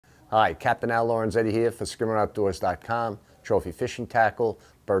Hi, Captain Al Lorenzetti here for skimmeroutdoors.com, Trophy Fishing Tackle,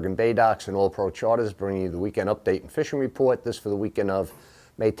 Bergen Bay Docks, and All Pro Charters, bringing you the weekend update and fishing report. This for the weekend of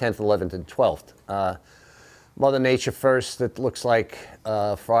May 10th, 11th, and 12th. Mother Nature first. It looks like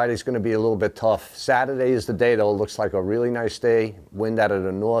Friday's going to be a little bit tough. Saturday is the day, though. It looks like a really nice day. Wind out of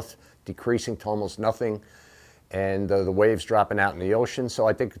the north, decreasing to almost nothing, and the waves dropping out in the ocean. So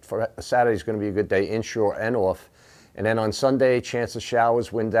I think for Saturday's going to be a good day, inshore and off. And then on Sunday, chance of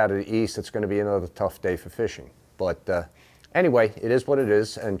showers, wind out of the east. It's going to be another tough day for fishing. But anyway, it is what it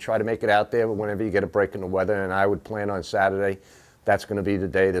is, and try to make it out there whenever you get a break in the weather. And I would plan on Saturday. That's going to be the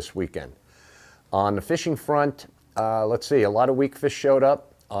day this weekend. On the fishing front, let's see, a lot of weak fish showed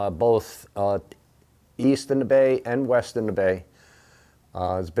up, both east in the bay and west in the bay.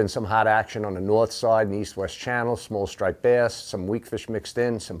 There's been some hot action on the north side and east-west channel, small striped bass, some weak fish mixed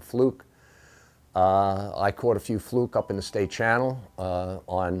in, some fluke. I caught a few fluke up in the state channel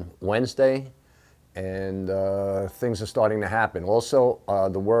on Wednesday, and things are starting to happen. Also,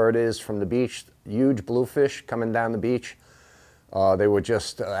 the word is from the beach, huge bluefish coming down the beach. They were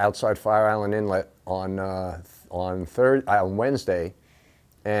just outside Fire Island Inlet on Wednesday,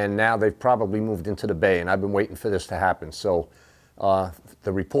 and now they've probably moved into the bay, and I've been waiting for this to happen. So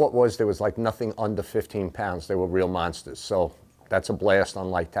the report was there was like nothing under 15 pounds. They were real monsters. So that's a blast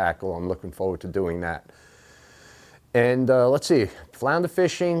on light tackle. I'm looking forward to doing that. And let's see, flounder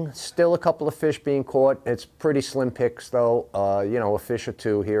fishing, still a couple of fish being caught. It's pretty slim picks though, you know, a fish or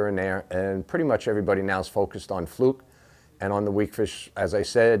two here and there, and pretty much everybody now is focused on fluke. And on the weak fish, as I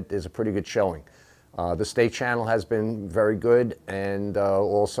said, is a pretty good showing. The state channel has been very good, and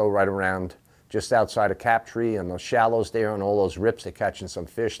also right around just outside of Captree and those shallows there and all those rips, they're catching some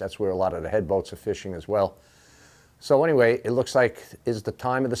fish. That's where a lot of the head boats are fishing as well. So anyway, it looks like is the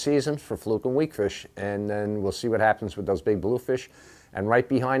time of the season for fluke and weak fish, and then we'll see what happens with those big bluefish. And right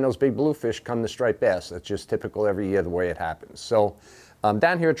behind those big bluefish come the striped bass. That's just typical every year the way it happens. So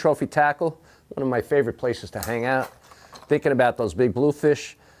down here at Trophy Tackle, one of my favorite places to hang out. Thinking about those big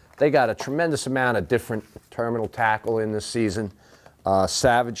bluefish, they got a tremendous amount of different terminal tackle in this season.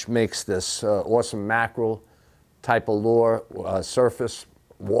 Savage makes this awesome mackerel type of lure, surface,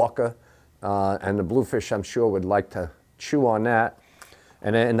 walker. And the bluefish, I'm sure, would like to chew on that.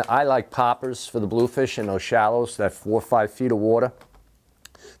 And then I like poppers for the bluefish in those shallows, that 4 or 5 feet of water.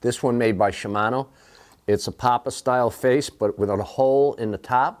 This one made by Shimano. It's a popper style face, but with a hole in the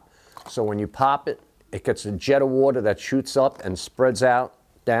top. So when you pop it, it gets a jet of water that shoots up and spreads out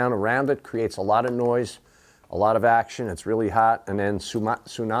down around it, creates a lot of noise, a lot of action. It's really hot. And then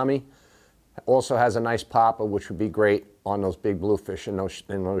Tsunami also has a nice popper, which would be great on those big bluefish in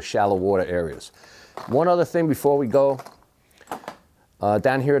those shallow water areas. One other thing before we go,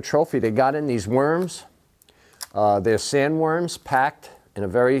 down here at Trophy, they got in these worms. They're sandworms packed in a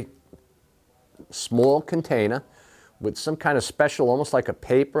very small container with some kind of special, almost like a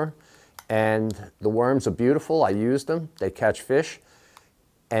paper, and the worms are beautiful. I used them. They catch fish,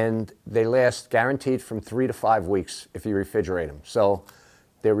 and they last guaranteed from 3 to 5 weeks if you refrigerate them. So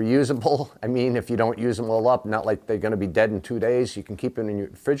they're reusable. I mean, if you don't use them all up, not like they're going to be dead in 2 days. You can keep them in your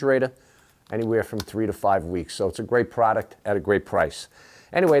refrigerator anywhere from 3 to 5 weeks. So it's a great product at a great price.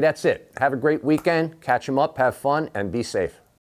 Anyway, that's it. Have a great weekend. Catch them up, have fun, and be safe.